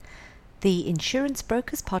The Insurance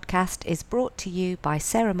Brokers Podcast is brought to you by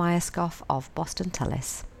Sarah Myerscough of Boston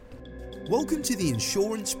Tullis. Welcome to the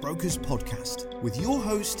Insurance Brokers Podcast with your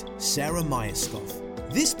host, Sarah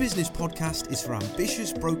Myerscough. This business podcast is for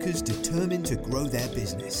ambitious brokers determined to grow their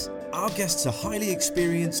business. Our guests are highly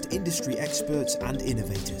experienced industry experts and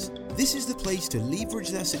innovators. This is the place to leverage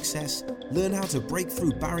their success, learn how to break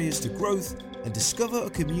through barriers to growth, and discover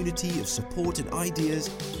a community of support and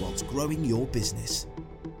ideas whilst growing your business.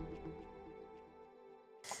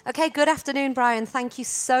 Okay, good afternoon, Bryan. Thank you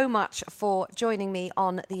so much for joining me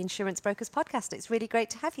on the Insurance Brokers Podcast. It's really great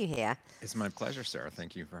to have you here. It's my pleasure, Sarah.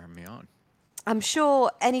 Thank you for having me on. I'm sure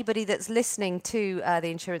anybody that's listening to the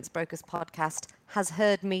Insurance Brokers Podcast has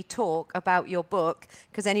heard me talk about your book,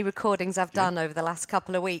 because any recordings I've done over the last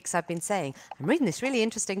couple of weeks, I've been saying, I'm reading this really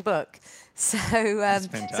interesting book. So, That's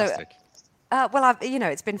fantastic.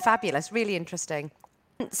 It's been fabulous, really interesting.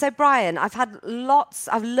 So, Bryan, I've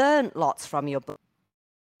learned lots from your book.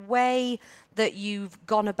 The way that you've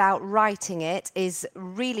gone about writing it is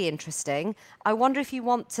really interesting. I wonder if you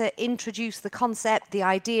want to introduce the concept, the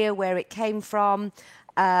idea, where it came from,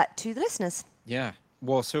 to the listeners. Yeah.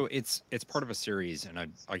 Well, so it's part of a series,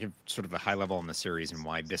 and I give sort of a high level on the series and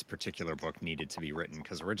why this particular book needed to be written,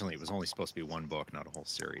 because originally it was only supposed to be one book, not a whole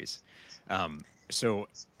series. So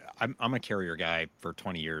I'm a carrier guy for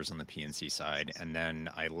 20 years on the P&C side, and then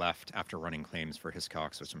I left after running claims for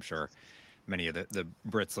Hiscox, which I'm sure many of the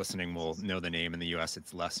Brits listening will know the name. In the US,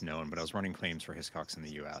 it's less known, but I was running claims for Hiscox in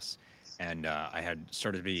the US. And I had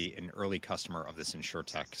started to be an early customer of this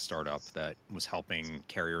insurtech startup that was helping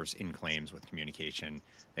carriers in claims with communication.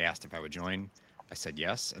 They asked if I would join. I said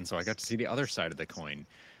yes. And so I got to see the other side of the coin,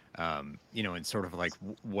 and sort of like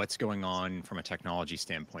what's going on from a technology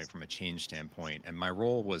standpoint, from a change standpoint. And my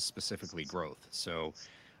role was specifically growth. So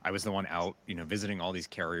I was the one out, visiting all these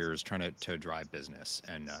carriers, trying to drive business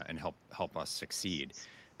and help us succeed.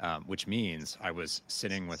 Which means I was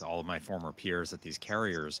sitting with all of my former peers at these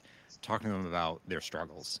carriers, talking to them about their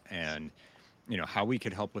struggles and, how we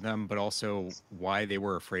could help with them, but also why they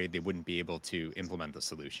were afraid they wouldn't be able to implement the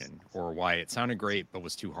solution, or why it sounded great but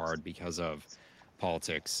was too hard because of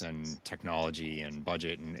politics and technology and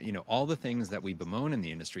budget and, all the things that we bemoan in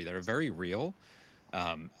the industry that are very real.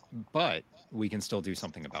 But we can still do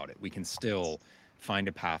something about it. We can still find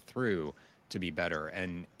a path through to be better.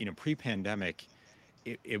 And, pre-pandemic,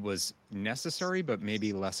 it was necessary, but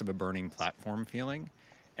maybe less of a burning platform feeling.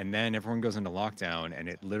 And then everyone goes into lockdown, and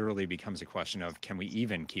it literally becomes a question of, can we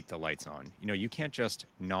even keep the lights on? You can't just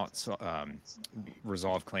not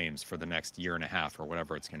resolve claims for the next year and a half or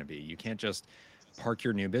whatever it's going to be. You can't just park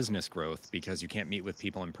your new business growth because you can't meet with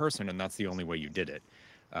people in person, and that's the only way you did it.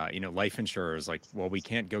 Life insurers like, well, we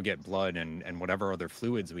can't go get blood and whatever other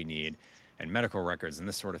fluids we need and medical records and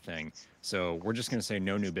this sort of thing. So we're just going to say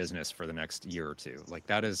no new business for the next year or two. Like,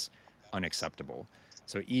 that is unacceptable.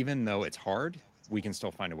 So even though it's hard, we can still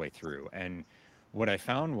find a way through. And what I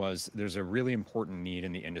found was there's a really important need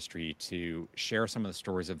in the industry to share some of the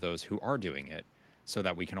stories of those who are doing it, so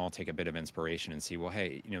that we can all take a bit of inspiration and see, well,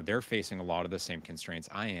 hey, they're facing a lot of the same constraints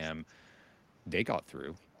I am. They got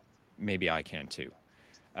through. Maybe I can too.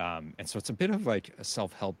 And so it's a bit of like a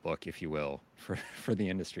self-help book, if you will, for the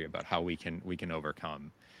industry about how we can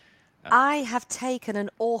overcome. I have taken an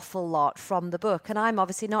awful lot from the book, and I'm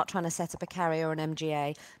obviously not trying to set up a carrier or an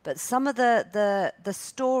MGA, but some of the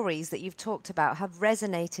stories that you've talked about have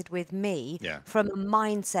resonated with me from a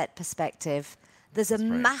mindset perspective. There's a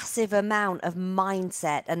massive amount of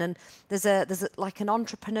mindset, and there's like an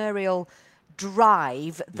entrepreneurial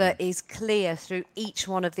drive that is clear through each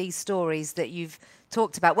one of these stories that you've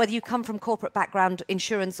talked about, whether you come from corporate background,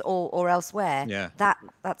 insurance, or elsewhere.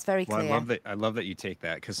 That's very clear. I love that you take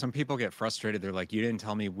that, because some people get frustrated. They're like, you didn't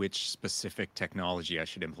tell me which specific technology I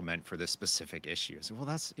should implement for this specific issue. So, well,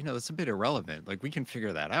 that's that's a bit irrelevant. Like, we can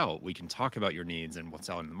figure that out. We can talk about your needs and what's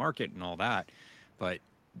out in the market and all that. But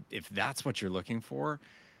if that's what you're looking for,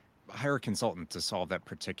 hire a consultant to solve that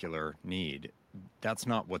particular need. That's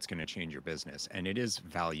not what's going to change your business. And it is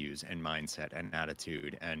values and mindset and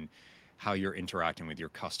attitude and how you're interacting with your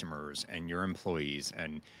customers and your employees,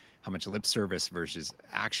 and how much lip service versus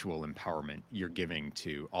actual empowerment you're giving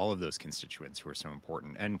to all of those constituents who are so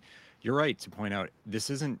important. And you're right to point out,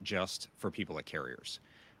 this isn't just for people at carriers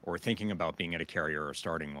or thinking about being at a carrier or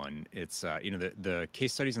starting one. It's, the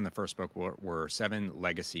case studies in the first book were 7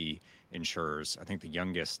 legacy insurers. I think the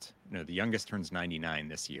youngest turns 99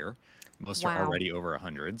 this year. Most are already over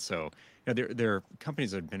 100. So, they're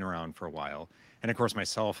companies that have been around for a while. And of course,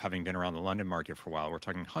 myself, having been around the London market for a while, we're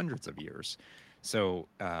talking hundreds of years. So,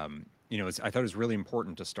 I thought it was really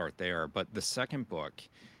important to start there. But the second book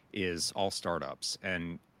is all startups.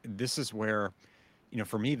 And this is where,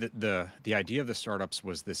 for me, the idea of the startups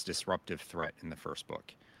was this disruptive threat in the first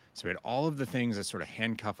book. So we had all of the things that sort of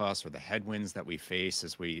handcuff us, or the headwinds that we face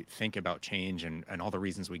as we think about change, and all the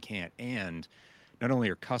reasons we can't. And not only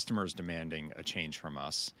are customers demanding a change from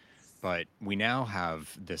us, but we now have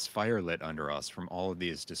this fire lit under us from all of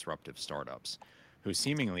these disruptive startups who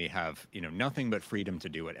seemingly have, nothing but freedom to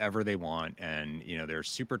do whatever they want. And, they're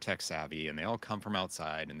super tech savvy, and they all come from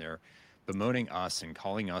outside, and they're bemoaning us and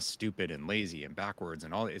calling us stupid and lazy and backwards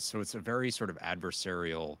and all. So it's a very sort of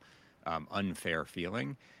adversarial, unfair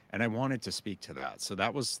feeling. And I wanted to speak to that. So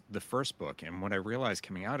that was the first book. And what I realized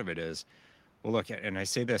coming out of it is, well, look, and I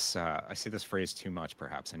say this phrase too much,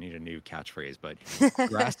 perhaps. I need a new catchphrase, but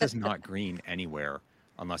grass is not green anywhere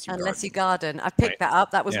unless you Unless garden. you garden. I Right? picked that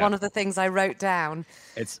up. That was Yeah. one of the things I wrote down.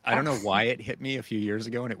 I don't know why it hit me a few years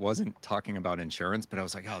ago, and it wasn't talking about insurance, but I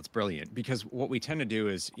was like, oh, it's brilliant. Because what we tend to do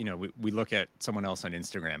is, we look at someone else on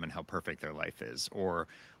Instagram and how perfect their life is, or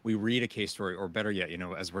we read a case story, or better yet,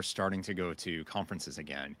 as we're starting to go to conferences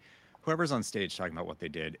again, whoever's on stage talking about what they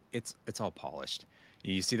did, it's all polished.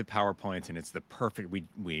 You see the PowerPoint, and it's the perfect.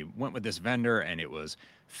 We went with this vendor, and it was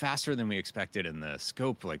faster than we expected, and the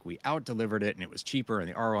scope, like, we out delivered it, and it was cheaper, and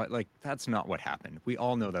the ROI, like, that's not what happened. We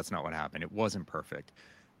all know that's not what happened. It wasn't perfect,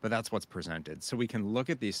 but that's what's presented. So we can look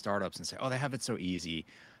at these startups and say, oh, they have it so easy.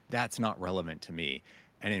 That's not relevant to me.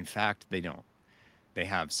 And in fact, they don't. They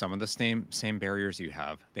have some of the same barriers you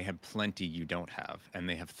have. They have plenty you don't have, and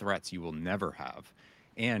they have threats you will never have.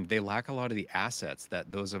 And they lack a lot of the assets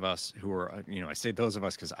that those of us who are, I say those of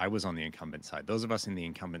us because I was on the incumbent side, those of us in the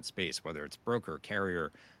incumbent space, whether it's broker,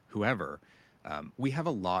 carrier, whoever, we have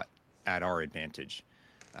a lot at our advantage,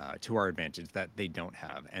 to our advantage, that they don't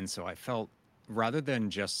have. And so I felt, rather than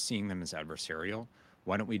just seeing them as adversarial,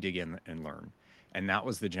 why don't we dig in and learn? And that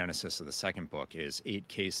was the genesis of the second book, is 8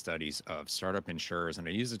 case studies of startup insurers. And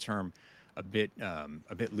I use the term a bit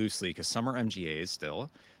loosely, because some are MGAs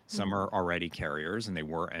still, some are already carriers, and they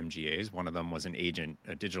were MGAs. One of them was an agent,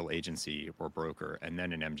 a digital agency or broker, and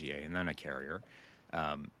then an MGA, and then a carrier.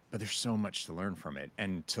 But there's so much to learn from it,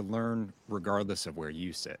 and to learn regardless of where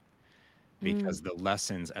you sit. Because the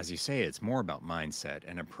lessons, as you say, it's more about mindset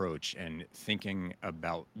and approach and thinking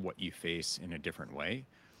about what you face in a different way,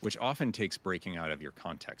 which often takes breaking out of your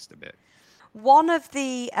context a bit. One of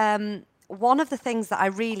the things that I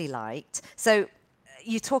really liked, so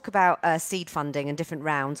you talk about seed funding and different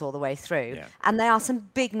rounds all the way through, Yeah. and there are some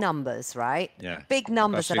big numbers, right? Yeah. Big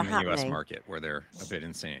numbers Especially that are in the US happening. market, where they're a bit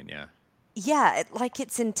insane. Yeah. Yeah,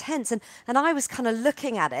 it's intense, and I was kind of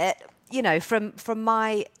looking at it, from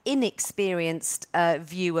my inexperienced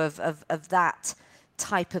view of that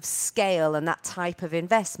type of scale and that type of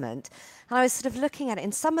investment. And I was sort of looking at it,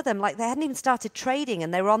 and some of them, like, they hadn't even started trading,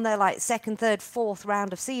 and they were on their, like, second, third, fourth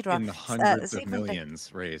round of seed round. In the hundreds of seed funding. millions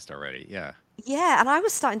raised already. Yeah. Yeah, and I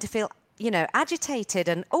was starting to feel, agitated,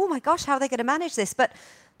 and oh my gosh, how are they going to manage this? But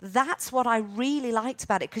that's what I really liked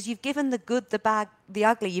about it, because you've given the good, the bad, the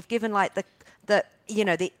ugly. You've given, like, the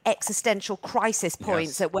the existential crisis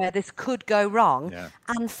points Yes. at where this could go wrong, Yeah.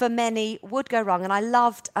 and for many would go wrong. And I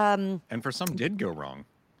loved, And for some did go wrong.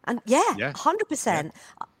 and yeah, Yeah. 100%.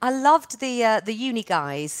 I loved the uni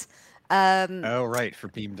guys. Oh, right. For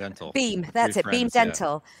Beam Dental. Beam, The that's three it, Beam friends, yeah.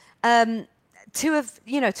 Dental. To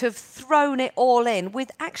have thrown it all in with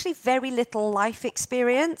actually very little life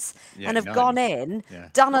experience, Yeah, and have none. gone in, Yeah.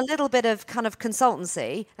 done a little bit of kind of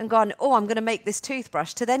consultancy, and gone, oh, I'm going to make this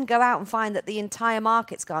toothbrush, to then go out and find that the entire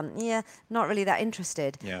market's gone, yeah, not really that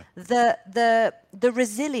interested. Yeah. The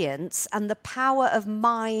resilience and the power of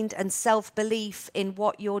mind and self-belief in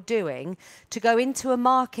what you're doing to go into a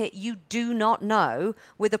market you do not know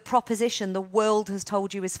with a proposition the world has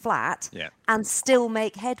told you is flat, Yeah. and still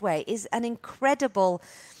make headway is an incredible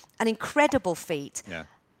feat. Yeah.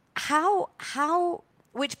 How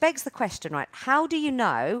which begs the question, right? How do you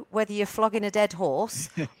know whether you're flogging a dead horse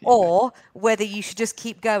or whether you should just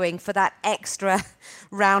keep going for that extra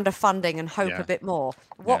round of funding and hope Yeah. a bit more?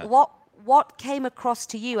 Yeah. What came across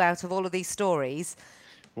to you out of all of these stories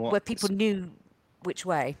Well, where people knew which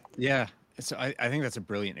way? Yeah. So I think that's a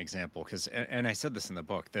brilliant example, because, and I said this in the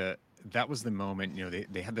book, that was the moment,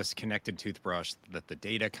 they had this connected toothbrush that the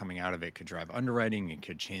data coming out of it could drive underwriting and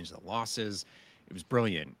could change the losses. It was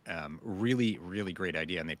brilliant. Really, really great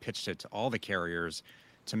idea. And they pitched it to all the carriers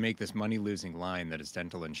to make this money losing line that is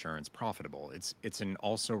dental insurance profitable. It's an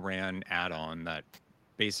also ran add-on that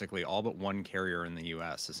basically all but one carrier in the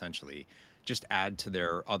US essentially just add to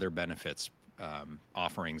their other benefits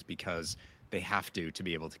offerings, because they have to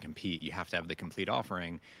be able to compete. You have to have the complete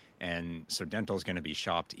offering. And so dental is going to be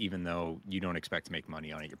shopped, even though you don't expect to make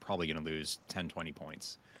money on it. You're probably going to lose 10, 20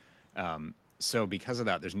 points. So because of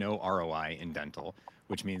that, there's no ROI in dental,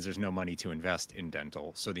 which means there's no money to invest in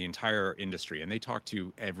dental. So the entire industry, and they talked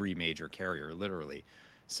to every major carrier, literally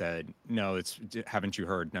said, no, haven't you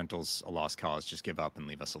heard dental's a lost cause? Just give up and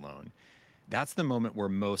leave us alone. That's the moment where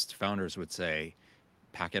most founders would say,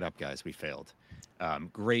 pack it up, guys, we failed.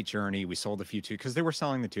 Great journey. We sold a few too because they were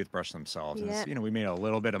selling the toothbrush themselves, and Yeah. we made a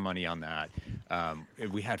little bit of money on that.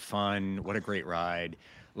 We had fun. What a great ride.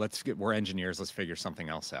 We're engineers. Let's figure something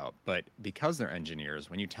else out. But because they're engineers,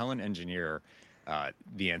 when you tell an engineer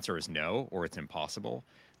the answer is no or it's impossible,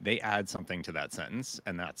 they add something to that sentence,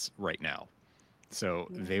 and that's right now. So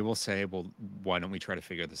Yeah. they will say, well, why don't we try to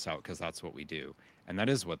figure this out? Because that's what we do. And that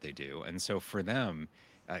is what they do. And so for them,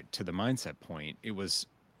 to the mindset point, it was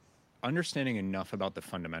understanding enough about the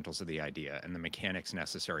fundamentals of the idea and the mechanics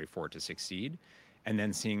necessary for it to succeed, and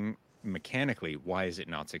then seeing mechanically, why is it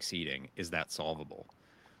not succeeding? Is that solvable?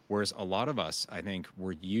 Whereas a lot of us, I think,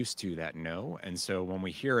 we're used to that no. And so when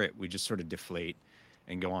we hear it, we just sort of deflate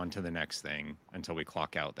and go on to the next thing until we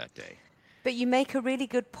clock out that day. But you make a really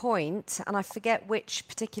good point, and I forget which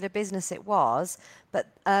particular business it was, but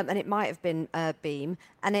and it might have been Beam,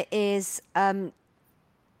 and it is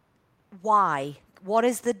why? What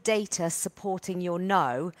is the data supporting your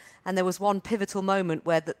no? And there was one pivotal moment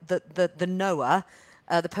where the knower,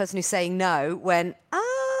 the person who's saying no, went,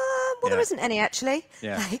 well, there Yeah. isn't any actually.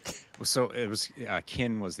 Yeah. Like, So it was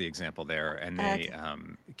Kin was the example there, and they okay.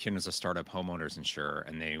 Kin was a startup homeowners insurer,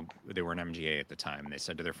 and they were an MGA at the time, and they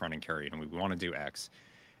said to their front and carrier, and we want to do X,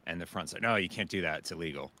 and the front said, no, you can't do that, it's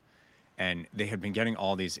illegal. And they had been getting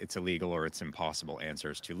all these it's illegal or it's impossible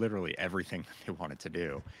answers to literally everything they wanted to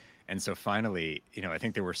do. And so finally, I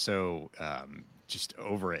think they were so just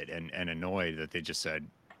over it and annoyed that they just said,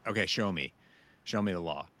 okay, show me the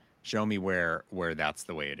law, show me where that's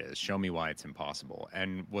the way it is, show me why it's impossible.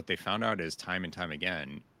 And what they found out is time and time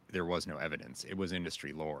again, there was no evidence. It was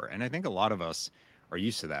industry lore. And I think a lot of us are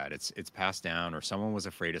used to that. It's passed down, or someone was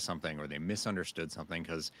afraid of something, or they misunderstood something,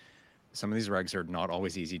 because some of these regs are not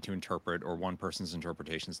always easy to interpret, or one person's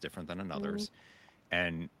interpretation is different than another's.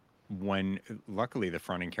 And when luckily the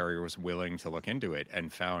fronting carrier was willing to look into it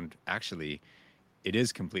and found actually it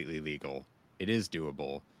is completely legal, it is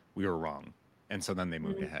doable, we were wrong. And so then they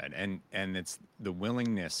moved ahead. And it's the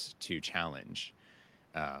willingness to challenge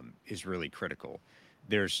is really critical.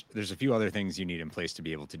 There's a few other things you need in place to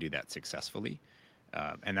be able to do that successfully.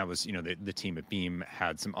 And that was, the team at Beam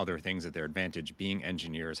had some other things at their advantage, being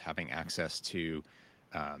engineers, having access to,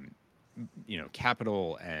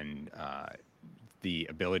 capital and the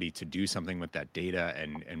ability to do something with that data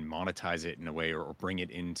and monetize it in a way, or bring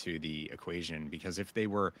it into the equation. Because if they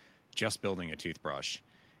were just building a toothbrush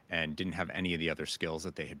and didn't have any of the other skills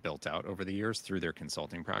that they had built out over the years through their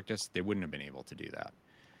consulting practice, they wouldn't have been able to do that.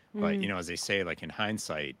 But, as they say, like in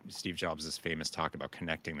hindsight, Steve Jobs' famous talk about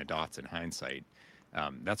connecting the dots in hindsight,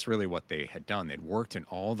 that's really what they had done. They'd worked in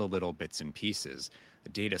all the little bits and pieces, the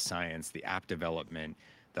data science, the app development,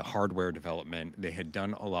 the hardware development. They had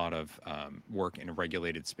done a lot of work in a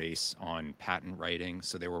regulated space on patent writing.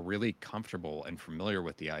 So they were really comfortable and familiar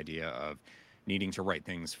with the idea of needing to write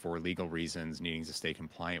things for legal reasons, needing to stay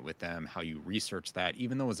compliant with them, how you research that,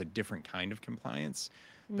 even though it was a different kind of compliance.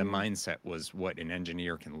 The mindset was what an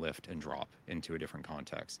engineer can lift and drop into a different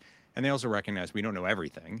context. And they also recognize we don't know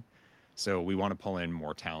everything. So we want to pull in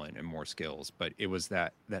more talent and more skills, but it was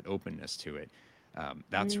that openness to it.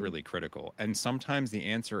 That's really critical. And sometimes the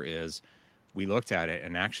answer is, we looked at it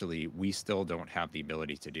and actually we still don't have the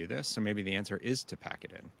ability to do this. So maybe the answer is to pack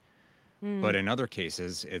it in. But in other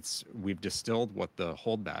cases, we've distilled what the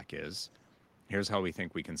holdback is. Here's how we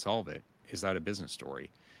think we can solve it. Is that a business story?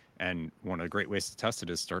 And one of the great ways to test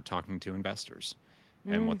it is start talking to investors.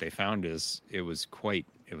 And what they found is it was quite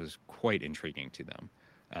intriguing to them.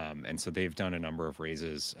 And so they've done a number of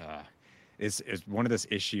raises. Is one of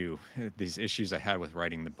these issues I had with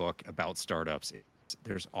writing the book about startups.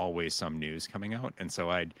 There's always some news coming out, and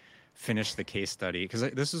so I'd finish the case study, because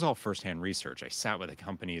this is all firsthand research. I sat with the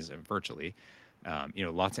companies virtually,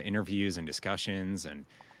 lots of interviews and discussions, and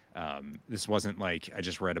this wasn't like I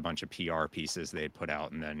just read a bunch of PR pieces they had put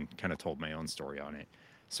out and then kind of told my own story on it.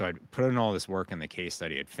 So I'd put in all this work in the case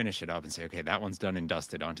study. I'd finish it up and say, okay, that one's done and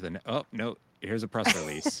dusted. Onto the oh no, here's a press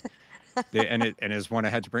release. And it was one I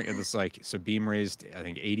had to bring. It was like, so Beam raised, I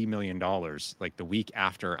think, $80 million like the week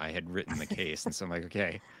after I had written the case. And so I'm like,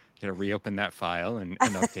 okay, gonna reopen that file and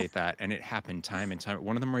update that. And it happened time and time.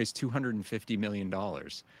 One of them raised $250 million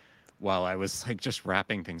while I was like just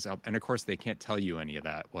wrapping things up. And of course, they can't tell you any of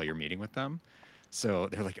that while you're meeting with them. So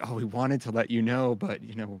they're like, oh, we wanted to let you know, but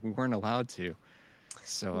we weren't allowed to.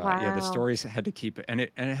 So yeah, the Wow. stories had to keep it, and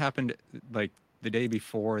it happened like the day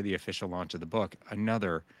before the official launch of the book,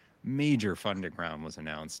 another major funding round was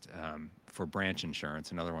announced for Branch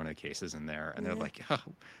Insurance, another one of the cases in there. And they're Yeah. like, oh,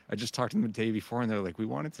 I just talked to them the day before, and they're like, we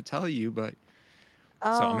wanted to tell you, but so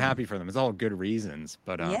I'm Oh, happy for them. It's all good reasons,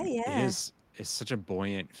 but yeah, it yeah. is it's such a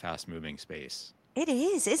buoyant, fast moving space. It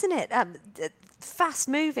is, isn't it? Fast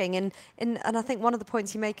moving, and I think one of the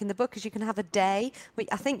points you make in the book is you can have a day.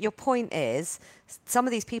 I think your point is some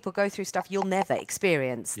of these people go through stuff you'll never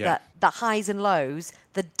experience. Yeah. That the highs and lows,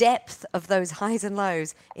 the depth of those highs and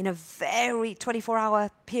lows in a very 24-hour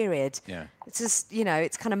period. Yeah. It's just,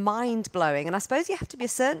 it's kind of mind blowing. And I suppose you have to be a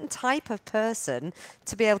certain type of person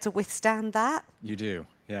to be able to withstand that. You do,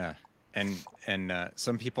 yeah. And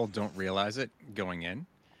some people don't realize it going in.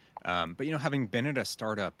 But having been at a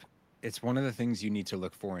startup, it's one of the things you need to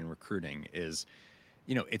look for in recruiting is,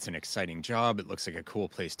 it's an exciting job. It looks like a cool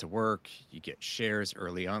place to work. You get shares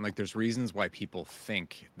early on. Like there's reasons why people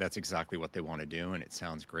think that's exactly what they want to do, and it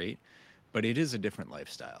sounds great, but it is a different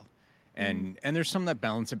lifestyle. And there's some that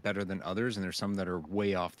balance it better than others, and there's some that are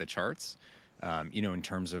way off the charts, in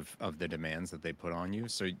terms of the demands that they put on you.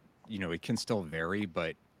 So, it can still vary,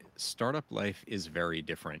 but startup life is very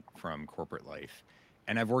different from corporate life.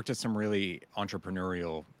 And I've worked at some really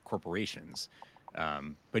entrepreneurial corporations.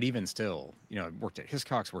 But even still, I've worked at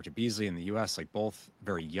Hiscox, worked at Beasley in the US, like both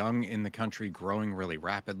very young in the country, growing really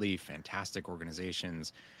rapidly, fantastic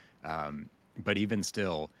organizations. But even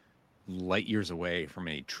still, light years away from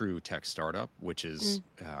a true tech startup, which is,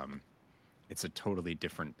 it's a totally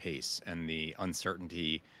different pace. And the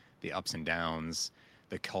uncertainty, the ups and downs,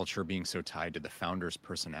 the culture being so tied to the founders'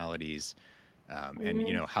 personalities, and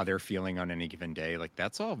how they're feeling on any given day, like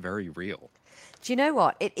that's all very real. Do you know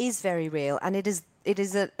what? It is very real, and it is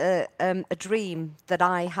a dream that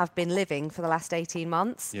I have been living for the last 18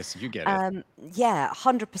 months. Yes, you get it. Yeah,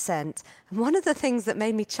 100%. And one of the things that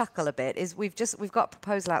made me chuckle a bit is we've got a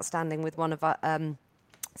proposal outstanding with one of our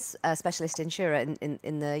a specialist insurer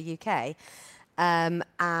in the UK,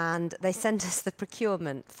 and they sent us the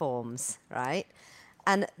procurement forms, right?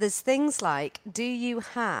 And there's things like, do you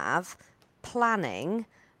have planning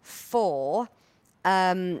for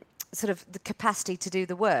sort of the capacity to do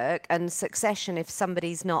the work and succession if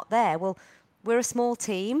somebody's not there? Well, we're a small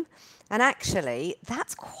team, and actually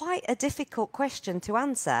that's quite a difficult question to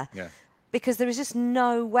answer. Yeah. Because there is just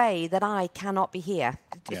no way that I cannot be here.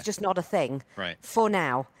 It's just not a thing. Right. For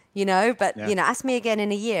now, but ask me again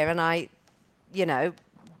in a year and I,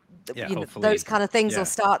 those kind of things will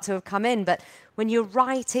start to have come in. But when you're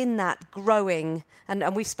right in that growing,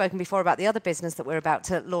 and we've spoken before about the other business that we're about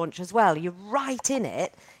to launch as well, you're right in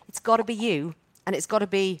it. It's got to be you, and it's got to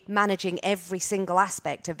be managing every single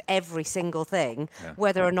aspect of every single thing,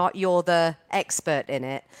 whether or not you're the expert in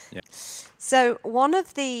it. Yeah. So one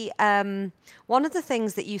of the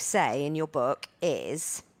things that you say in your book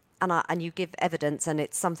is, and you give evidence, and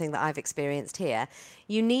it's something that I've experienced here,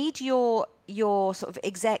 you need your sort of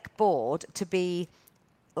exec board to be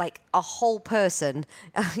like a whole person,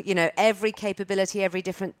 every capability, every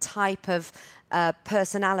different type of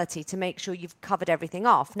personality to make sure you've covered everything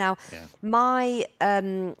off. Now, my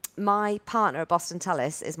partner at Boston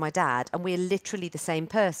Tullis is my dad, and we're literally the same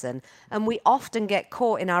person. And we often get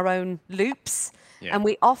caught in our own loops. Yeah. And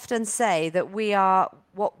we often say that we are,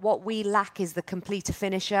 what we lack is the completer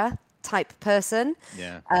finisher type person.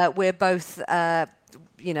 Yeah. We're both, the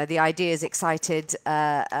ideas excited,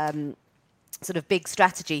 sort of big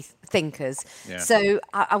strategy thinkers. Yeah. So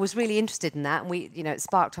I was really interested in that, and it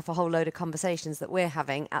sparked off a whole load of conversations that we're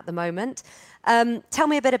having at the moment. Tell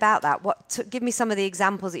me a bit about that. Give me some of the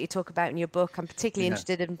examples that you talk about in your book. I'm particularly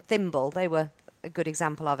interested in Thimble. They were a good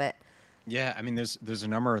example of it. Yeah, I mean, there's a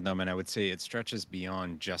number of them, and I would say it stretches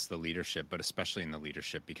beyond just the leadership, but especially in the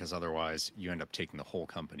leadership, because otherwise you end up taking the whole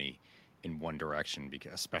company in one direction,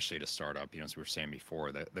 because especially at a startup, as we were saying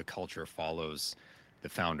before, the culture follows the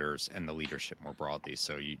founders and the leadership more broadly.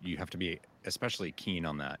 So you have to be especially keen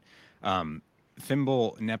on that.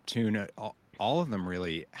 Thimble, Neptune, all of them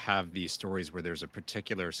really have these stories where there's a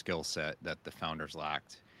particular skill set that the founders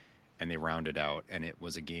lacked, and they rounded out, and it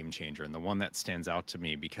was a game changer. And the one that stands out to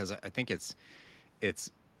me, because I think it's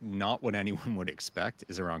not what anyone would expect,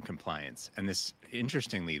 is around compliance. And this,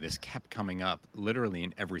 interestingly, this kept coming up literally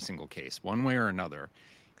in every single case, one way or another,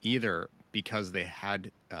 either because they had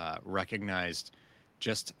recognized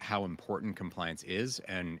just how important compliance is,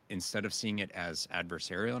 and instead of seeing it as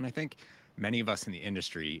adversarial, and I think many of us in the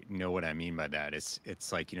industry know what I mean by that.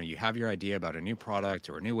 It's like, you have your idea about a new product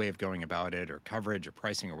or a new way of going about it, or coverage or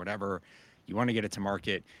pricing or whatever. You want to get it to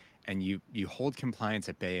market, and you hold compliance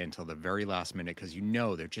at bay until the very last minute, because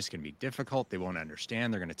they're just going to be difficult. They won't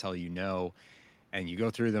understand. They're going to tell you no. And you go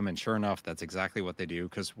through them, and sure enough, that's exactly what they do.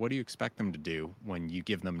 Because what do you expect them to do when you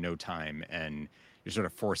give them no time and you're sort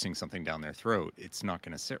of forcing something down their throat? It's not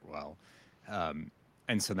going to sit well.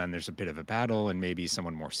 And so then there's a bit of a battle, and maybe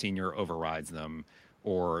someone more senior overrides them,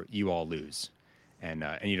 or you all lose, and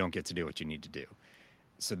you don't get to do what you need to do.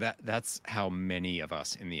 So that's how many of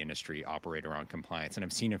us in the industry operate around compliance. And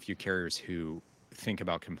I've seen a few carriers who think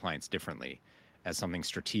about compliance differently as something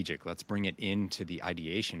strategic. Let's bring it into the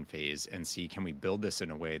ideation phase and see, can we build this in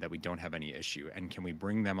a way that we don't have any issue, and can we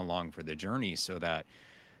bring them along for the journey so that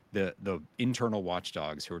the internal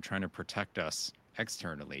watchdogs who are trying to protect us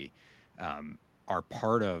externally are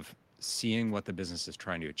part of seeing what the business is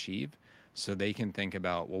trying to achieve, so they can think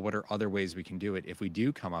about, well, what are other ways we can do it if we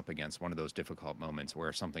do come up against one of those difficult moments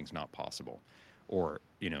where something's not possible, or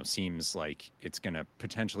seems like it's going to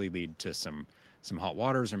potentially lead to some hot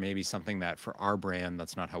waters, or maybe something that for our brand,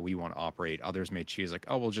 that's not how we want to operate. Others may choose like,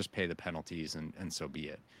 oh, we'll just pay the penalties, and so be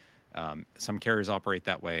it. Some carriers operate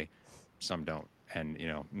that way, some don't. And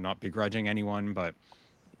not begrudging anyone, but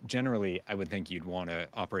generally I would think you'd want to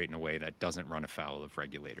operate in a way that doesn't run afoul of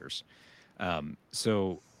regulators.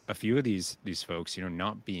 So a few of these folks,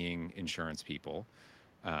 not being insurance people,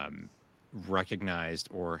 recognized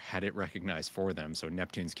or had it recognized for them. So in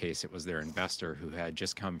Neptune's case, it was their investor who had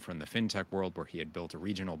just come from the fintech world where he had built a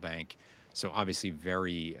regional bank. So obviously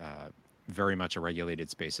very much a regulated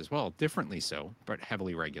space as well, differently so, but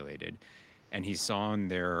heavily regulated. And he saw in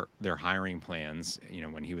their hiring plans,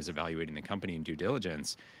 when he was evaluating the company in due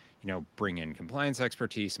diligence, bring in compliance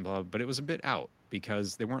expertise and blah, but it was a bit out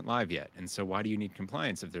because they weren't live yet. And so why do you need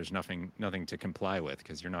compliance if there's nothing to comply with,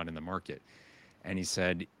 because you're not in the market? And he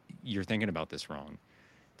said, you're thinking about this wrong.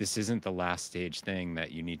 This isn't the last stage thing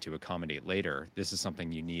that you need to accommodate later. This is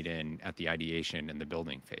something you need in at the ideation and the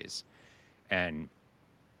building phase. And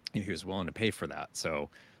he was willing to pay for that. So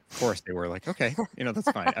of course they were like, okay,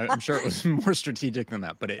 that's fine. I'm sure it was more strategic than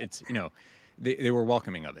that, but it's, they were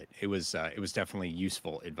welcoming of it. It was definitely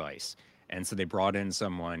useful advice. And so they brought in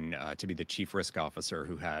someone to be the chief risk officer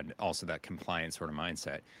who had also that compliance sort of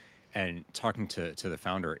mindset. And talking to the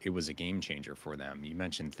founder, it was a game changer for them. You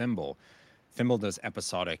mentioned Thimble. Thimble does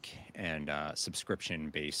episodic and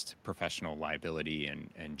subscription-based professional liability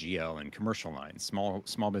and GL and commercial lines,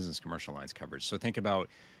 small business commercial lines coverage. So think about,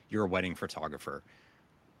 you're a wedding photographer.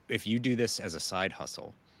 If you do this as a side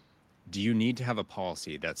hustle, do you need to have a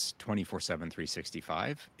policy that's 24/7,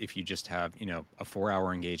 365? If you just have, a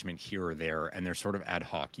 4-hour engagement here or there, and they're sort of ad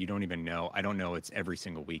hoc, you don't even know. I don't know it's every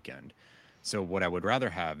single weekend. So what I would rather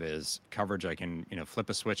have is coverage I can, flip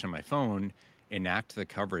a switch on my phone, enact the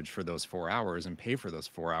coverage for those 4 hours and pay for those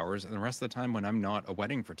 4 hours. And the rest of the time when I'm not a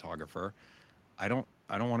wedding photographer, I don't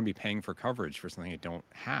want to be paying for coverage for something I don't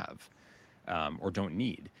have or don't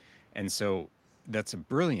need. And so that's a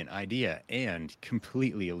brilliant idea and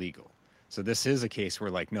completely illegal. So this is a case where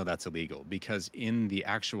like, no, that's illegal, because in the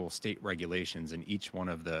actual state regulations in each one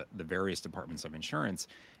of the various departments of insurance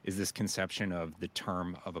is this conception of the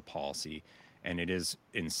term of a policy. And it is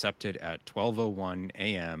incepted at 12:01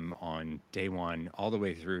 a.m. on day one, all the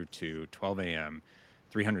way through to 12 a.m.,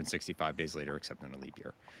 365 days later, except in a leap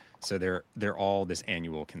year. So they're all this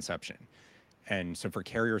annual conception. And so for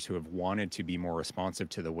carriers who have wanted to be more responsive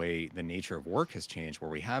to the way the nature of work has changed,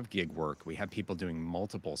 where we have gig work, we have people doing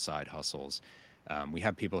multiple side hustles, we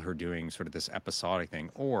have people who are doing sort of this episodic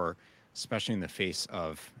thing, or especially in the face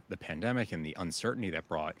of the pandemic and the uncertainty that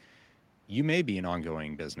brought, you may be an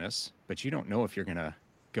ongoing business, but you don't know if you're going to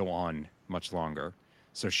go on much longer.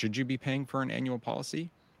 So should you be paying for an annual policy?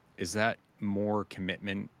 Is that more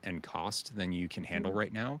commitment and cost than you can handle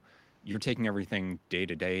right now? You're taking everything day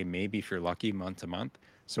to day, maybe if you're lucky, month to month.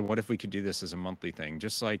 So what if we could do this as a monthly thing,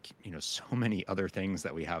 just like, so many other things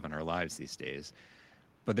that we have in our lives these days?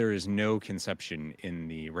 But there is no conception in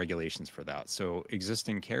the regulations for that. So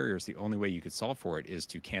existing carriers, the only way you could solve for it is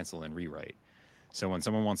to cancel and rewrite. So when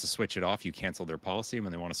someone wants to switch it off, you cancel their policy.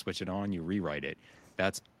 When they want to switch it on, you rewrite it.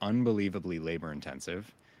 That's unbelievably labor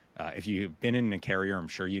intensive. If you've been in a carrier, I'm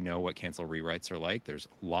sure you know what cancel rewrites are like. There's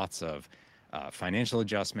lots of financial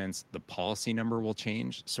adjustments. The policy number will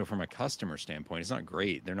change. So from a customer standpoint, it's not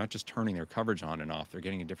great. They're not just turning their coverage on and off. They're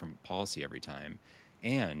getting a different policy every time.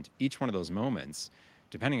 And each one of those moments,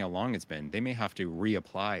 depending how long it's been, they may have to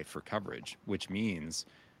reapply for coverage, which means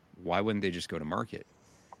why wouldn't they just go to market?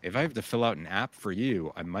 If I have to fill out an app for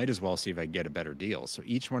you, I might as well see if I can get a better deal. So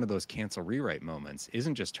each one of those cancel rewrite moments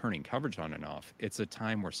isn't just turning coverage on and off. It's a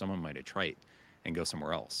time where someone might attrite and go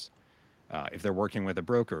somewhere else. If they're working with a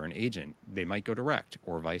broker or an agent, they might go direct,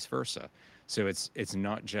 or vice versa. So it's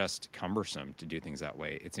not just cumbersome to do things that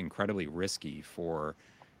way. It's incredibly risky for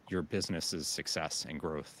your business's success and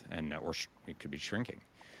growth, and or it could be shrinking.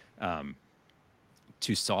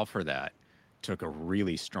 To solve for that took a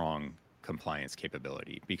really strong compliance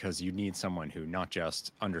capability, because you need someone who not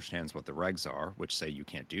just understands what the regs are, which say you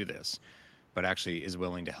can't do this, but actually is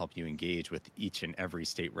willing to help you engage with each and every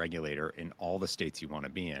state regulator in all the states you want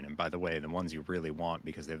to be in. And by the way, the ones you really want,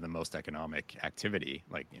 because they have the most economic activity,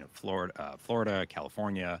 like, you know, Florida,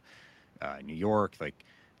 California, New York, like,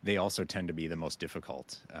 they also tend to be the most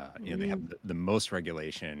difficult. You know, they have the most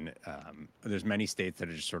regulation. There's many states that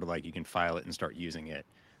are just sort of like, you can file it and start using it.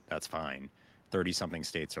 That's fine. 30-something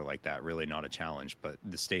states are like that, really not a challenge. But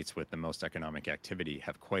the states with the most economic activity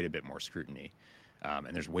have quite a bit more scrutiny. And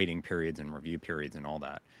there's waiting periods and review periods and all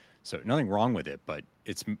that. So nothing wrong with it, but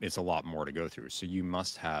it's a lot more to go through. So you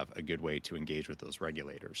must have a good way to engage with those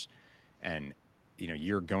regulators. And, you know,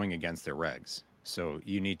 you're going against their regs. So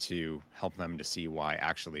you need to help them to see why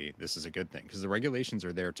actually this is a good thing, because the regulations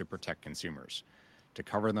are there to protect consumers, to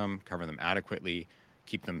cover them adequately,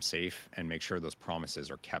 keep them safe, and make sure those promises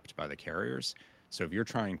are kept by the carriers. So if you're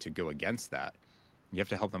trying to go against that, you have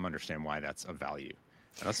to help them understand why that's of value.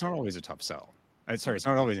 And that's not always a tough sell. Sorry, it's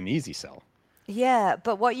not always an easy sell. Yeah,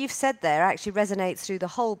 but what you've said there actually resonates through the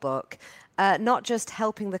whole book, not just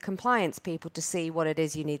helping the compliance people to see what it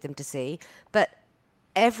is you need them to see, but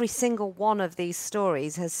every single one of these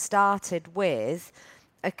stories has started with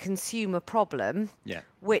a consumer problem,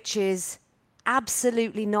 which is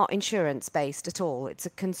absolutely not insurance based at all. It's a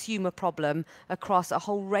consumer problem across a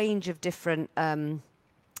whole range of different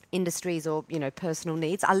industries or, you know, personal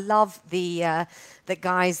needs. I love the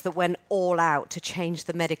guys that went all out to change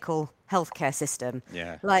the medical healthcare system.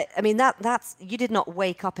 Yeah. Like, I mean, that's, you did not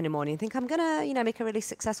wake up in the morning and think, I'm going to, you know, make a really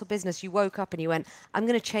successful business. You woke up and you went, I'm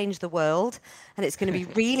going to change the world, and it's going to be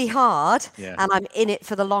really hard, and I'm in it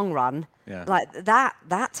for the long run. Yeah. Like that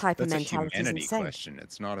type of That's mentality a humanity is insane. question.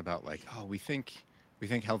 It's not about like, oh, we think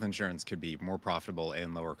health insurance could be more profitable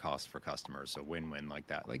and lower cost for customers. So win-win like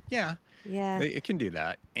that. Like, yeah, it can do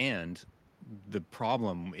that. And the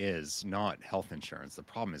problem is not health insurance. The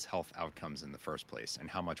problem is health outcomes in the first place, and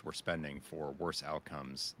how much we're spending for worse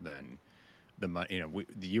outcomes than the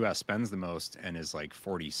U.S. spends the most and is like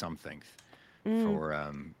 40-something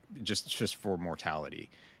for just for mortality.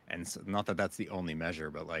 And so, not that that's the only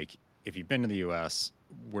measure, but like, if you've been to the U.S.,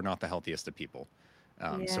 we're not the healthiest of people.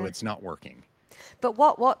 So it's not working. But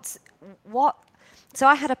what? So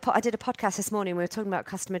I did a podcast this morning. We were talking about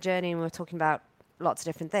customer journey, and we were talking about lots of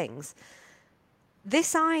different things.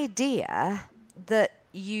 This idea that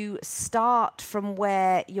you start from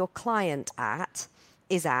where your client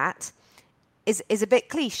is a bit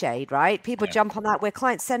cliched, right? People jump on that. We're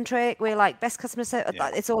client centric. We're like best customer service.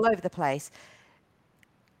 It's all over the place.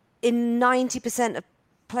 In 90% of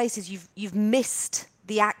places, you've missed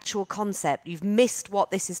the actual concept. You've missed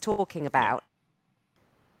what this is talking about.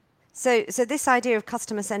 So this idea of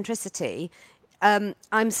customer centricity,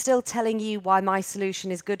 I'm still telling you why my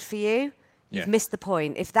solution is good for you. You've missed the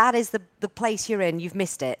point. If that is the place you're in, you've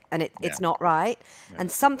missed it, and it's not right.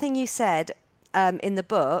 And something you said in the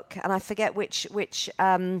book, and I forget which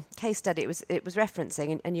case study it was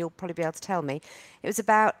referencing, and you'll probably be able to tell me. It was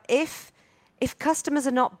about if customers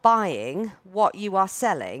are not buying what you are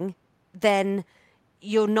selling, then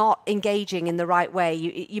you're not engaging in the right way.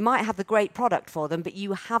 You might have the great product for them, but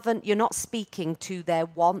you're not speaking to their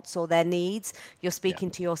wants or their needs. You're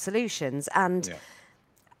speaking to your solutions. And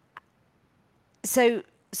so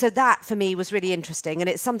that for me was really interesting. And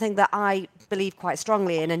it's something that I believe quite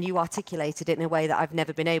strongly in, and you articulated it in a way that I've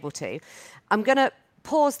never been able to. I'm going to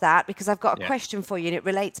pause that because I've got a question for you, and it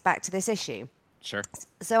relates back to this issue. Sure.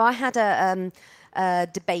 So I had a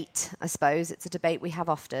debate, I suppose. It's a debate we have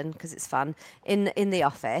often because it's fun in the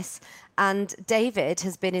office. And David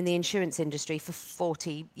has been in the insurance industry for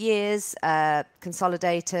 40 years,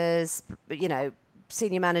 consolidators, you know,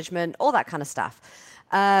 senior management, all that kind of stuff,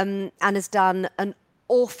 and has done an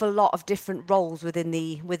awful lot of different roles within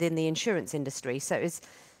the insurance industry. So it's,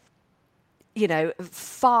 you know,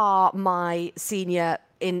 far my senior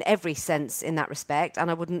in every sense in that respect,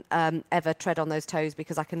 and I wouldn't ever tread on those toes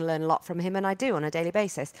because I can learn a lot from him, and I do on a daily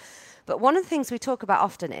basis. But one of the things we talk about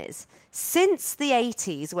often is, since the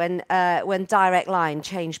 80s when Direct Line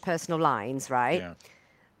changed personal lines, right? Yeah.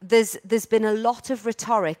 There's been a lot of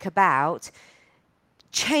rhetoric about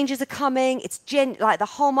changes are coming. It's like the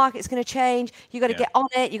whole market's going to change. You got to get on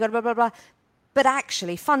it. You got to blah blah blah. But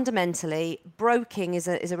actually, fundamentally, broking is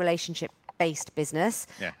a relationship-based business,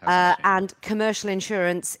 and commercial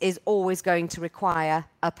insurance is always going to require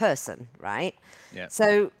a person, right? Yeah.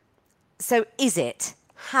 So is it?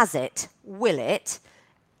 Has it? Will it?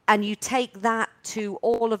 and you take that to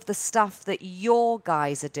all of the stuff that your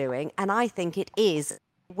guys are doing, and I think it is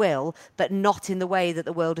will, but not in the way that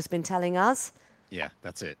the world has been telling us. Yeah,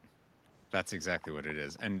 that's it. That's exactly what it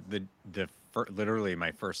is. And literally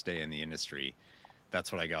my first day in the industry,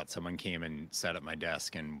 that's what I got. Someone came and sat at my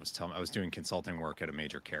desk and was telling me I was doing consulting work at a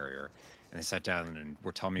major carrier, and they sat down and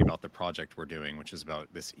were telling me about the project we're doing, which is about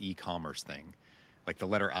this e-commerce thing. Like the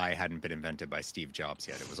letter I hadn't been invented by Steve Jobs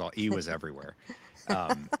yet. It was all E was everywhere.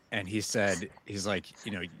 And he said, he's like,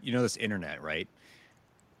 this internet, right?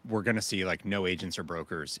 We're going to see like no agents or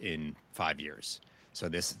brokers in 5 years. So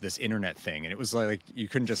this internet thing, and it was like you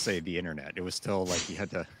couldn't just say the internet. It was still like you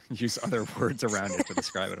had to use other words around it to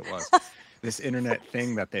describe what it was. This internet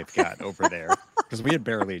thing that they've got over there, because we had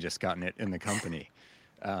barely just gotten it in the company.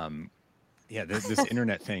 This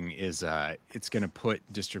internet thing is it's going to put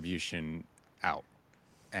distribution out,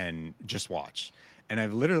 and just watch. And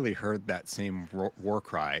I've literally heard that same war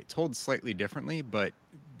cry told slightly differently, but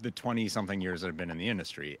the 20-something years that I've been in the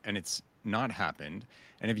industry, and it's not happened.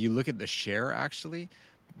 And if you look at the share, actually,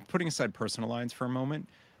 putting aside personal lines for a moment,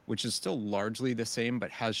 which is still largely the same but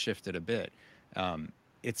has shifted a bit,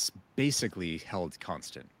 it's basically held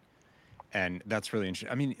constant. And that's really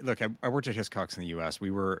interesting. I mean, look, I worked at Hiscox in the US.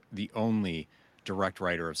 We were the only direct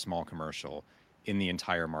writer of small commercial in the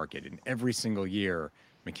entire market. And every single year,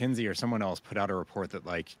 McKinsey or someone else put out a report that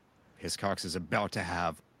like Hiscox is about to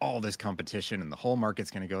have all this competition and the whole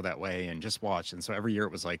market's going to go that way, and just watch. And so every year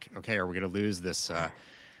it was like, okay, are we going to lose this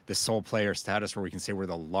this sole player status where we can say we're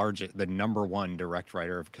the number one direct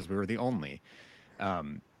writer because we were the only.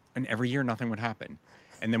 And every year nothing would happen.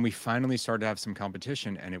 And then we finally started to have some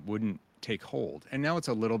competition and it wouldn't take hold. And now it's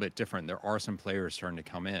a little bit different. There are some players starting to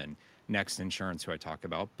come in. Next Insurance, who I talked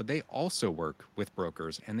about, but they also work with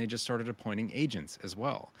brokers, and they just started appointing agents as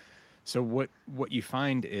well. So what you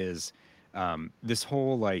find is this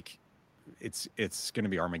whole like it's going to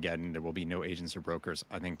be Armageddon. There will be no agents or brokers.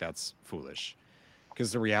 I think that's foolish,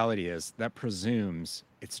 because the reality is that presumes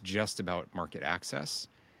it's just about market access,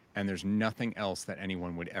 and there's nothing else that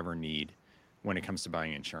anyone would ever need when it comes to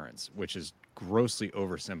buying insurance, which is grossly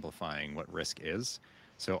oversimplifying what risk is.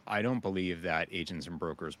 So I don't believe that agents and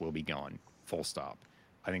brokers will be gone, full stop.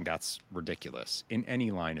 I think that's ridiculous in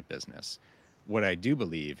any line of business. What I do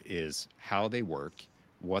believe is how they work,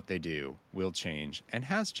 what they do will change, and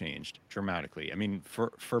has changed dramatically. I mean,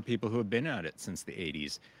 for people who have been at it since the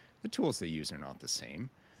 80s, the tools they use are not the same.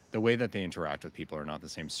 The way that they interact with people are not the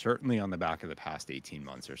same, certainly on the back of the past 18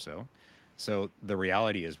 months or so. So the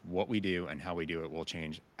reality is what we do and how we do it will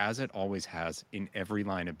change, as it always has in every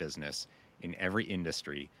line of business, in every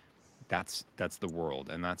industry. That's the world,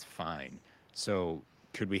 and that's fine. So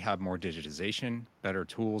could we have more digitization, better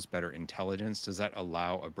tools, better intelligence? Does that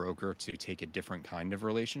allow a broker to take a different kind of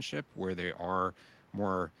relationship where they are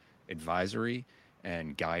more advisory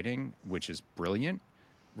and guiding, which is brilliant,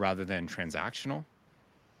 rather than transactional?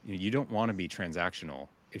 You don't want to be transactional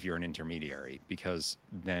if you're an intermediary, because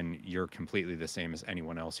then you're completely the same as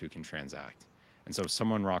anyone else who can transact. And so if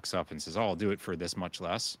someone rocks up and says, oh, I'll do it for this much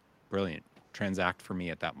less, brilliant. Transact for me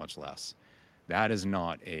at that much less. That is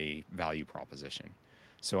not a value proposition.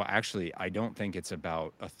 So actually, I don't think it's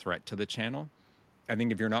about a threat to the channel. I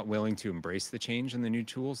think if you're not willing to embrace the change in the new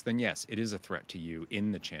tools, then yes, it is a threat to you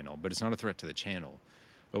in the channel, but it's not a threat to the channel.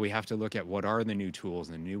 But we have to look at what are the new tools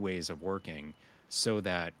and the new ways of working so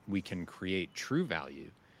that we can create true value,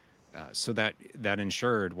 so that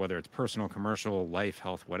insured, whether it's personal, commercial, life,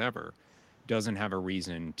 health, whatever, doesn't have a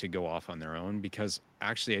reason to go off on their own. Because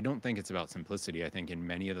actually, I don't think it's about simplicity. I think in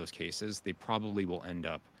many of those cases, they probably will end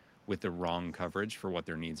up with the wrong coverage for what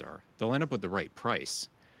their needs are. They'll end up with the right price,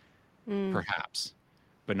 perhaps,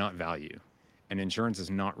 but not value. And insurance is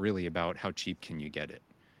not really about how cheap can you get it.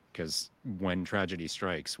 Because when tragedy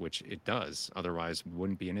strikes, which it does, otherwise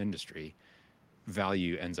wouldn't be an industry,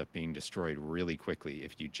 value ends up being destroyed really quickly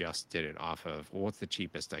if you just did it off of, well, what's the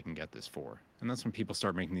cheapest I can get this for? And that's when people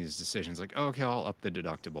start making these decisions like, oh, okay, I'll up the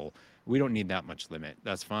deductible. We don't need that much limit.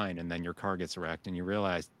 That's fine. And then your car gets wrecked and you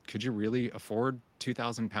realize, could you really afford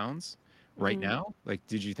 2,000 pounds right now? Like,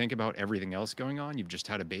 did you think about everything else going on? You've just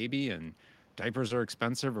had a baby and diapers are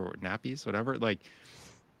expensive, or nappies, whatever. Like,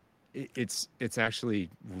 it's actually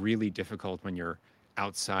really difficult when you're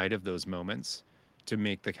outside of those moments to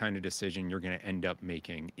make the kind of decision you're going to end up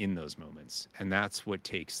making in those moments. And that's what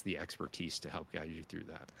takes the expertise to help guide you through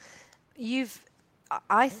that.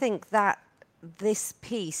 I think that this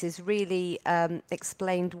piece is really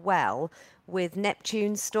explained well with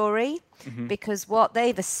Neptune's story, because what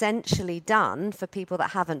they've essentially done, for people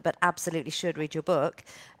that haven't but absolutely should read your book,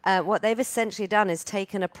 what they've essentially done is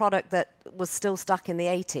taken a product that was still stuck in the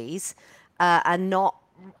 80s and not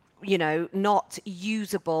not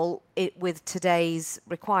usable with today's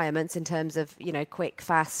requirements in terms of, quick,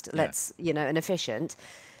 fast, Yeah. and efficient.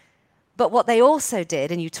 But what they also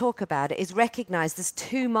did, and you talk about it, is recognize there's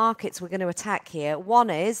two markets we're going to attack here. One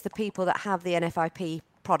is the people that have the NFIP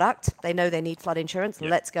product. They know they need flood insurance. Yeah.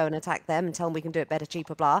 Let's go and attack them and tell them we can do it better,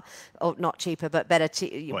 cheaper, blah. Or not cheaper, but better,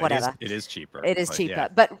 Well, whatever. it is cheaper. It is but cheaper, yeah.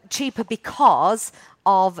 but cheaper because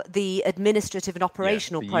of the administrative and Yeah,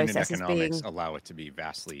 operational the unit processes economics being allow it to be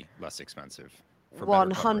vastly less expensive for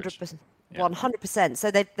better coverage. 100%. Yeah. 100%.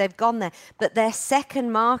 So they've gone there. But their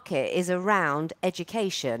second market is around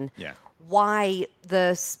education. Yeah. Why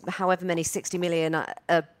the however many 60 million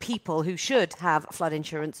people who should have flood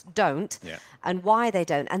insurance don't, Yeah. and why they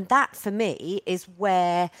don't. And that for me is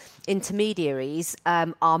where intermediaries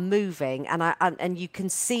are moving, and you can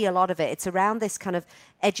see a lot of it. It's around this kind of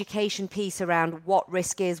education piece around what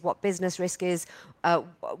risk is, what business risk is,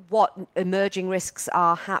 what emerging risks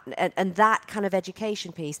are happening, and that kind of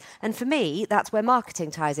education piece. And for me, that's where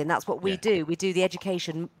marketing ties in. That's what we Yeah. do. We do the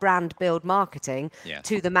education brand build marketing Yeah.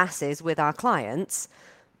 to the masses with our clients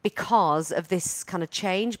because of this kind of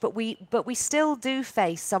change. But we still do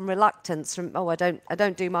face some reluctance from, I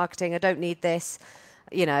don't do marketing, I don't need this,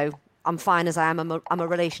 I'm fine as I am. I'm a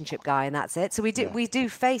relationship guy and that's it. So we do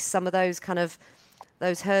face some of those kind of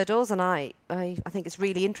those hurdles, and I think it's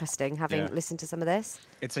really interesting having listened to some of this.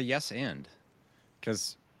 It's a yes and,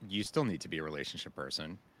 because you still need to be a relationship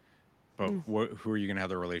person, but who are you going to have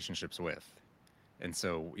the relationships with? And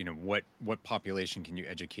so, what population can you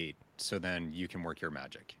educate so then you can work your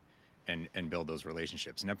magic and build those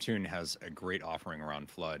relationships? Neptune has a great offering around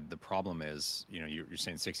flood. The problem is, you're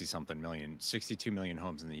saying 60-something million, 62 million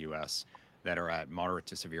homes in the U.S. that are at moderate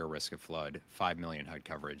to severe risk of flood. 5 million had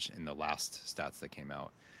coverage in the last stats that came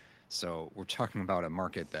out. So we're talking about a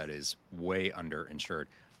market that is way underinsured.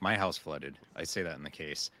 My house flooded. I say that in the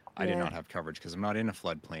case. I did Yeah. not have coverage because I'm not in a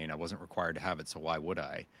floodplain. I wasn't required to have it, so why would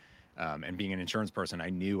I? And being an insurance person, I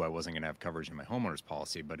knew I wasn't going to have coverage in my homeowner's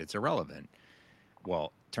policy, but it's irrelevant.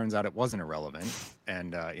 Well, turns out it wasn't irrelevant.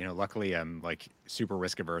 And, luckily I'm like super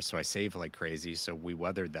risk averse, so I save like crazy. So we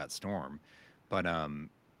weathered that storm. But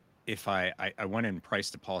if I went and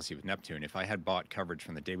priced a policy with Neptune, if I had bought coverage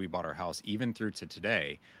from the day we bought our house, even through to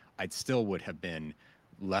today, I'd still would have been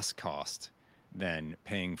less cost than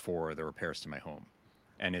paying for the repairs to my home.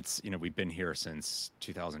 And it's, we've been here since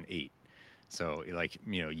 2008. So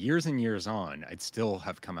years and years on, I'd still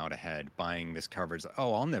have come out ahead buying this coverage.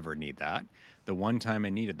 Oh, I'll never need that. The one time I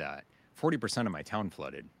needed that, 40% of my town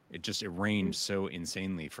flooded. It rained so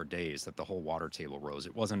insanely for days that the whole water table rose.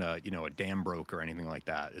 It wasn't a dam broke or anything like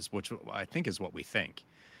that, which I think is what we think.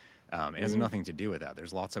 It has nothing to do with that.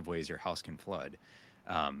 There's lots of ways your house can flood.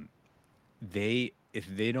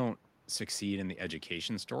 If they don't succeed in the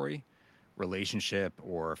education story, relationship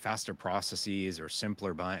or faster processes or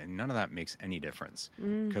simpler buying, none of that makes any difference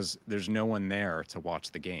because there's no one there to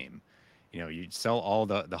watch the game. You sell all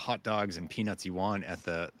the hot dogs and peanuts you want at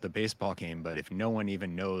the baseball game, but if no one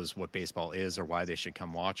even knows what baseball is or why they should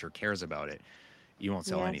come watch or cares about it, you won't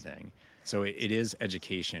sell anything. So it is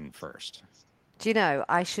education first. Do you know,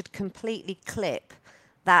 I should completely clip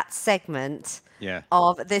that segment Yeah.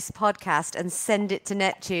 of this podcast and send it to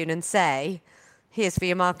Neptune and say, here's for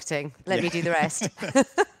your marketing. Let me do the rest.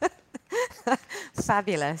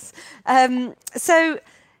 Fabulous. So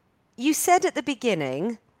you said at the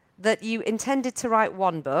beginning that you intended to write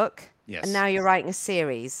one book. Yes. And now you're writing a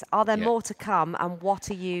series. Are there Yeah. more to come? And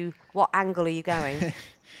what angle are you going?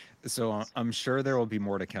 So I'm sure there will be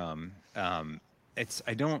more to come. I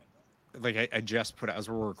just put out, as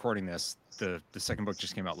we're recording this, the second book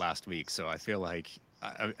just came out last week. So I feel like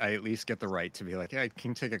I at least get the right to be like, yeah, I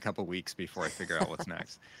can take a couple weeks before I figure out what's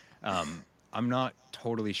next. I'm not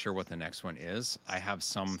totally sure what the next one is. I have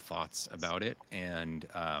some thoughts about it. And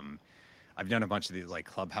I've done a bunch of these like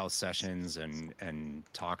Clubhouse sessions and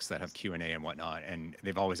talks that have Q&A and whatnot. And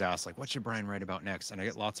they've always asked like, what should Bryan write about next? And I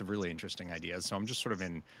get lots of really interesting ideas. So I'm just sort of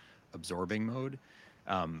in absorbing mode.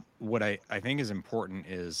 What I think is important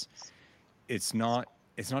is it's not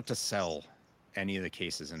to sell any of the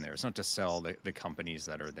cases in there. It's not to sell the companies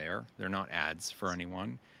that are there. They're not ads for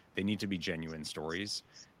anyone. They need to be genuine stories.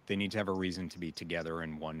 They need to have a reason to be together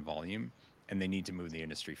in one volume, and they need to move the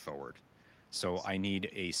industry forward. So I need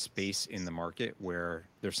a space in the market where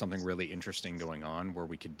there's something really interesting going on, where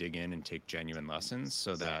we could dig in and take genuine lessons,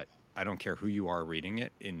 so that I don't care who you are reading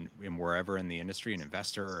it in wherever in the industry, an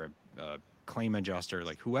investor or a claim adjuster,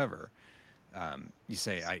 like whoever, you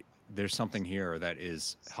say, there's something here that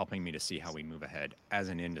is helping me to see how we move ahead as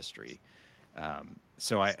an industry.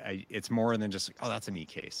 So it's more than just, oh, that's a neat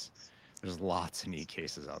case. There's lots of neat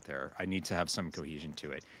cases out there. I need to have some cohesion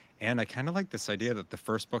to it. And I kind of like this idea that the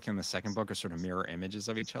first book and the second book are sort of mirror images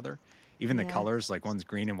of each other. Even the Yeah. colors, like one's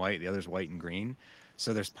green and white, the other's white and green.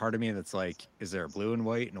 So there's part of me that's like, is there a blue and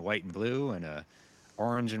white and a white and blue and a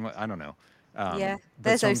orange and what? I don't know. Yeah. But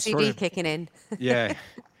There's so I'm sort OCD of, kicking in. yeah.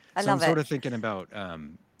 I So I'm love it. sort of thinking about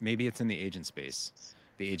maybe it's in the agent space,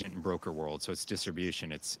 the agent and broker world. So it's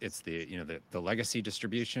distribution. It's the the legacy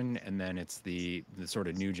distribution, and then it's the sort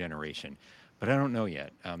of new generation. But I don't know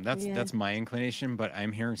yet. Yeah. That's my inclination. But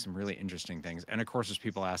I'm hearing some really interesting things. And of course, there's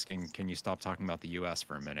people asking, can you stop talking about the U.S.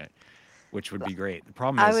 for a minute? Which would be great. The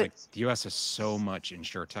problem I is would. like the U.S. has so much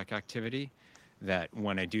insurtech activity that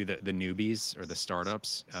when I do the newbies or the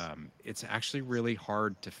startups, it's actually really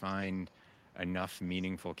hard to find enough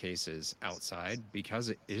meaningful cases outside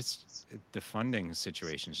because the funding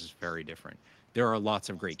situation is just very different. There are lots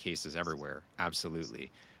of great cases everywhere,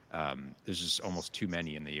 absolutely. There's just almost too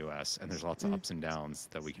many in the U.S. and there's lots of ups and downs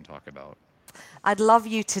that we can talk about. I'd love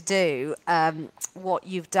you to do what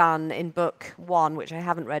you've done in book one, which I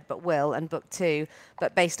haven't read but will, and book two,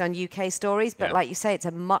 but based on UK stories. But Yeah, like you say, it's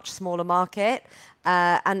a much smaller market,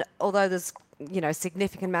 and although there's a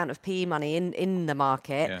significant amount of PE money in the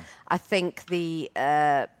market, yeah, I think the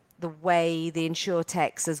way the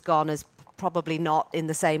insurtechs has gone is probably not in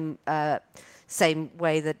the same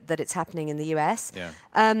way that it's happening in the US.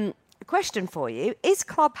 yeah. Question for you. Is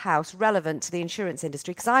Clubhouse relevant to the insurance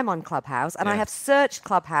industry? Because I'm on Clubhouse and I Yeah. have searched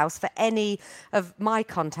Clubhouse for any of my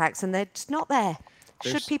contacts and they're just not there.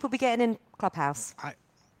 Should There's people be getting in Clubhouse? I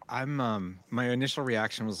I'm my initial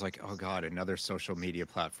reaction was like, oh God, another social media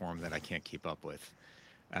platform that I can't keep up with.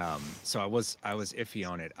 So I was iffy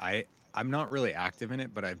on it. I'm not really active in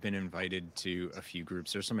it, but I've been invited to a few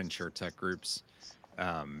groups. There's some insurtech groups.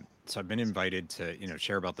 So I've been invited to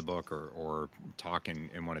share about the book or talk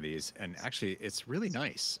in one of these, and actually it's really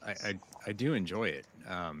nice. I do enjoy it.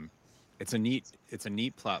 It's a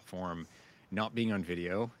neat platform. Not being on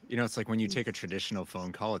video, it's like when you take a traditional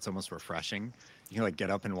phone call, it's almost refreshing. You can like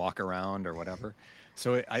get up and walk around or whatever.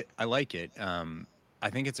 So I like it. I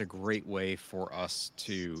think it's a great way for us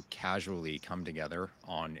to casually come together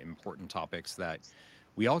on important topics that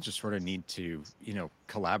we all just sort of need to,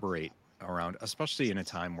 collaborate around, especially in a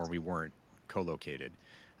time where we weren't co-located.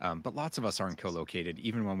 But lots of us aren't co-located,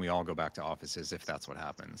 even when we all go back to offices, if that's what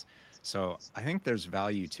happens. So I think there's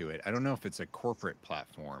value to it. I don't know if it's a corporate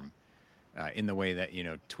platform in the way that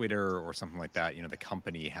Twitter or something like that. The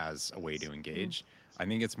company has a way to engage. I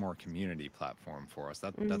think it's more a community platform for us.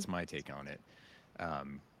 That's my take on it.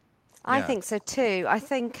 Um, I yeah, think so too. I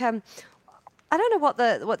think I don't know what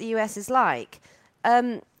the US is like.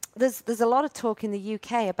 There's a lot of talk in the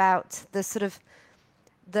UK about the sort of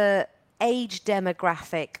the age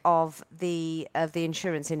demographic of the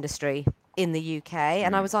insurance industry in the UK.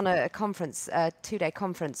 And I mm, was on a conference, a 2-day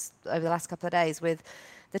conference over the last couple of days with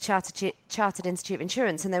the Chartered Institute of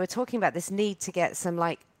Insurance, and they were talking about this need to get some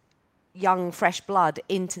like young, fresh blood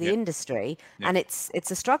into the yep, industry, yep, and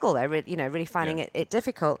it's a struggle. They're really yeah, finding it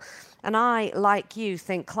difficult. And I, like you,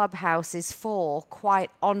 think Clubhouse is for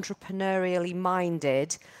quite entrepreneurially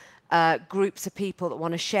minded groups of people that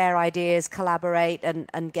want to share ideas, collaborate,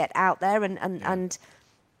 and get out there yeah, and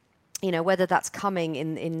whether that's coming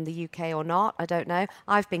in the UK or not, I don't know.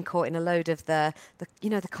 I've been caught in a load of the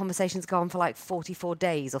conversations go on for like 44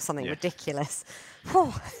 days or something yeah, ridiculous.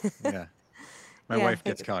 Whew. yeah. My Yeah, I wife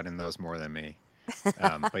gets think. caught in those more than me.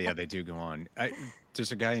 But yeah, they do go on.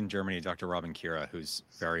 There's a guy in Germany, Dr. Robin Kira, who's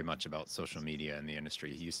very much about social media in the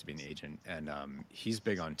industry. He used to be an agent, and he's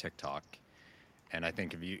big on TikTok. And I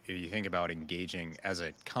think if you think about engaging as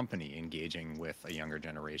a company, engaging with a younger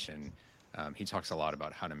generation, he talks a lot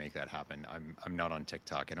about how to make that happen. I'm not on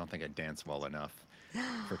TikTok. I don't think I dance well enough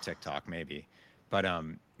for TikTok, maybe. But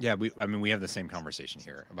yeah, we have the same conversation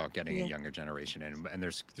here about getting a Yeah. younger generation in, and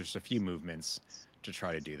there's a few movements to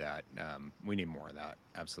try to do that. We need more of that,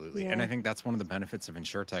 absolutely. And I Yeah. think that's one of the benefits of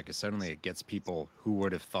insurtech is suddenly it gets people who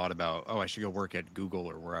would have thought about, oh, I should go work at Google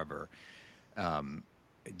or wherever. Um,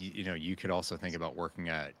 you could also think about working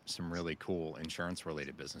at some really cool insurance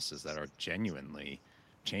related businesses that are genuinely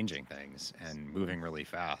changing things and moving really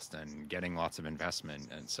fast and getting lots of investment.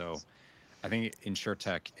 And so I think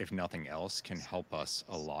InsurTech, if nothing else, can help us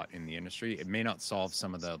a lot in the industry. It may not solve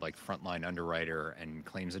some of the like frontline underwriter and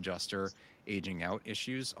claims adjuster aging out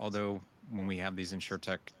issues, although when we have these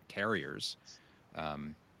InsurTech carriers,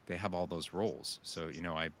 they have all those roles. So,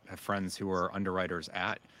 I have friends who are underwriters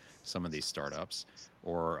at some of these startups,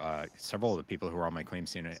 or several of the people who are on my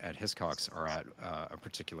claims team at Hiscox are at a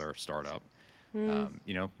particular startup,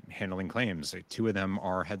 handling claims. Like, two of them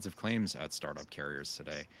are heads of claims at startup carriers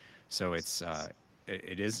today. So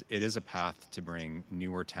it is a path to bring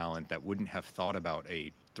newer talent that wouldn't have thought about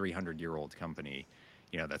a 300-year-old company,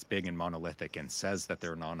 that's big and monolithic and says that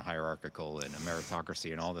they're non-hierarchical and a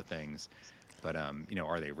meritocracy and all the things. But,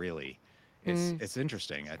 are they really? It's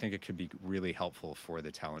interesting. I think it could be really helpful for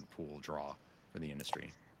the talent pool draw for the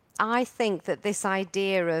industry. I think that this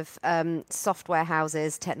idea of software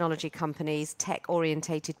houses, technology companies,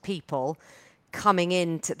 tech-orientated people coming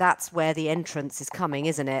into, that's where the entrance is coming,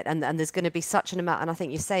 isn't it? And there's going to be such an amount, and I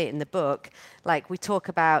think you say it in the book, like we talk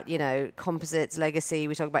about, composites, legacy,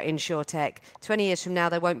 we talk about insurtech. 20 years from now,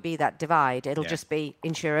 there won't be that divide. It'll just be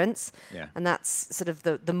insurance. Yeah. And that's sort of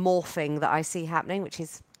the morphing that I see happening, which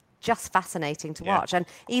is just fascinating to watch and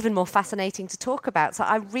even more fascinating to talk about. So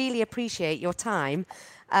I really appreciate your time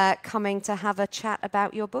coming to have a chat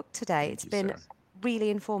about your book today. It's been really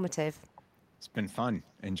informative. It's been fun.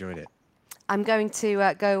 Enjoyed it. I'm going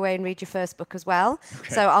to go away and read your first book as well.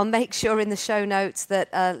 Okay. So I'll make sure in the show notes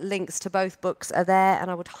that links to both books are there,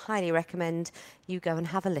 and I would highly recommend you go and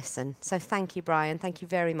have a listen. So thank you, Bryan. Thank you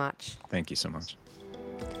very much. Thank you so much.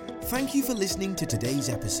 Thank you for listening to today's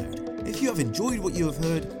episode. If you have enjoyed what you have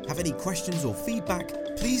heard, have any questions or feedback,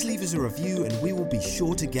 please leave us a review and we will be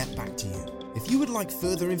sure to get back to you. If you would like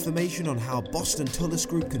further information on how Boston Tullis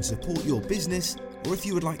Group can support your business, or if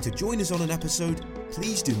you would like to join us on an episode,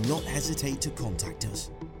 please do not hesitate to contact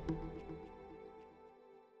us.